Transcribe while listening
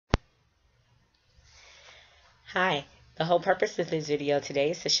Hi, the whole purpose of this video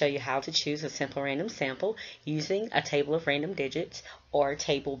today is to show you how to choose a simple random sample using a table of random digits, or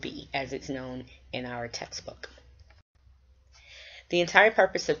table B as it's known in our textbook. The entire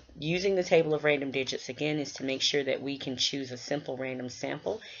purpose of using the table of random digits again is to make sure that we can choose a simple random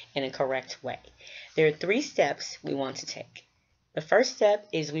sample in a correct way. There are 3 steps we want to take. The first step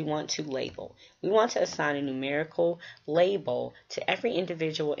is we want to label. We want to assign a numerical label to every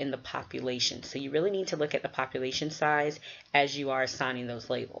individual in the population. So you really need to look at the population size as you are assigning those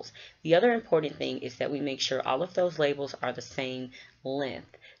labels. The other important thing is that we make sure all of those labels are the same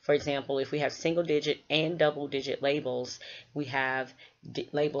length. For example, if we have single digit and double digit labels, we have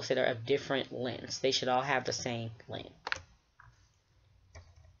labels that are of different lengths. They should all have the same length.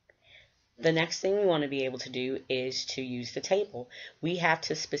 The next thing we want to be able to do is to use the table. We have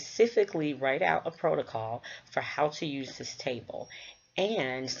to specifically write out a protocol for how to use this table.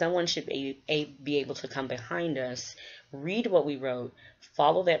 And someone should be able to come behind us, read what we wrote,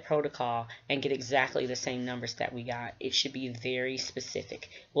 follow that protocol, and get exactly the same numbers that we got. It should be very specific.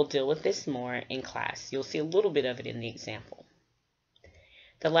 We'll deal with this more in class. You'll see a little bit of it in the example.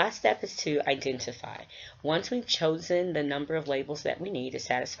 The last step is to identify. Once we've chosen the number of labels that we need to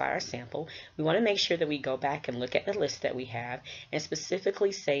satisfy our sample, we want to make sure that we go back and look at the list that we have and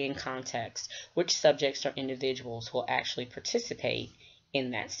specifically say in context which subjects or individuals will actually participate in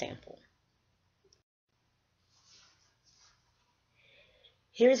that sample.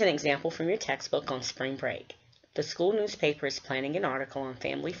 Here is an example from your textbook on spring break. The school newspaper is planning an article on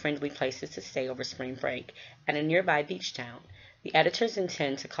family-friendly places to stay over spring break at a nearby beach town. The editors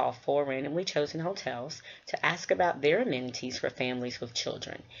intend to call 4 randomly chosen hotels to ask about their amenities for families with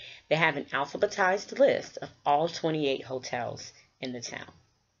children. They have an alphabetized list of all 28 hotels in the town.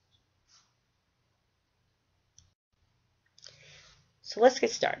 So let's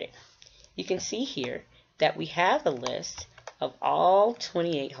get started. You can see here that we have a list of all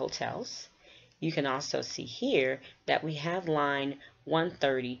 28 hotels. You can also see here that we have line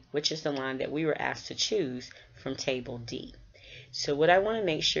 130, which is the line that we were asked to choose from table D. So what I want to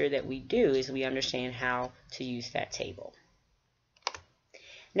make sure that we do is we understand how to use that table.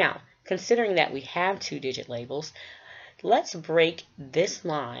 Now, considering that we have 2-digit labels, let's break this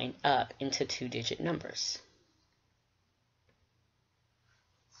line up into 2-digit numbers.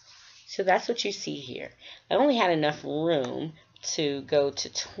 So that's what you see here. I only had enough room to go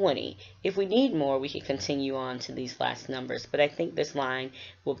to 20. If we need more, we can continue on to these last numbers, but I think this line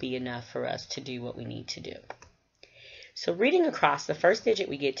will be enough for us to do what we need to do. So reading across, the first digit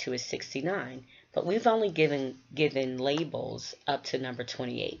we get to is 69, but we've only given labels up to number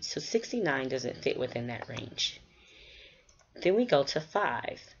 28, so 69 doesn't fit within that range. Then we go to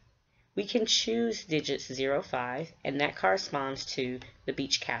 5. We can choose digits 05, and that corresponds to the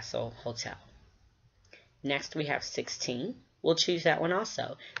Beach Castle Hotel. Next we have 16. We'll choose that one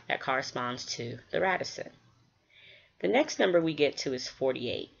also. That corresponds to the Radisson. The next number we get to is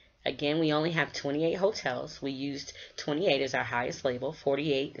 48. Again, we only have 28 hotels. We used 28 as our highest label.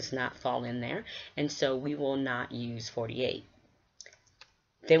 48 does not fall in there, and so we will not use 48.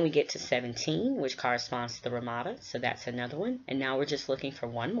 Then we get to 17, which corresponds to the Ramada, so that's another one. And now we're just looking for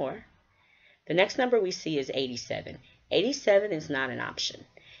one more. The next number we see is 87. 87 is not an option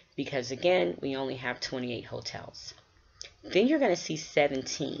because, again, we only have 28 hotels. Then you're going to see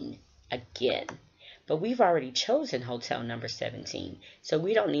 17 again. But we've already chosen hotel number 17, so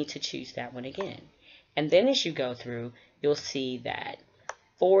we don't need to choose that one again. And then as you go through, you'll see that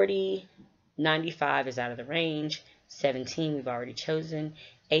 40, 95 is out of the range, 17 we've already chosen,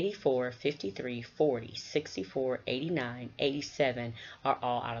 84, 53, 40, 64, 89, 87 are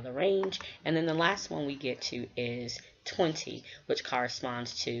all out of the range. And then the last one we get to is 20, which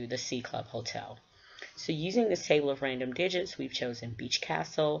corresponds to the Sea Club Hotel. So using this table of random digits, we've chosen Beach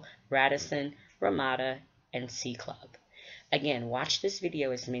Castle, Radisson, Ramada, and Sea Club. Again, watch this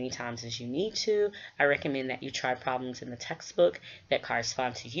video as many times as you need to. I recommend that you try problems in the textbook that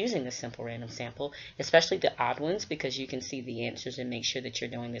correspond to using the simple random sample, especially the odd ones, because you can see the answers and make sure that you're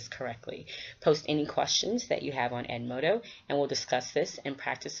doing this correctly. Post any questions that you have on Edmodo, and we'll discuss this and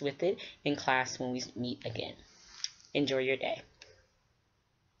practice with it in class when we meet again. Enjoy your day.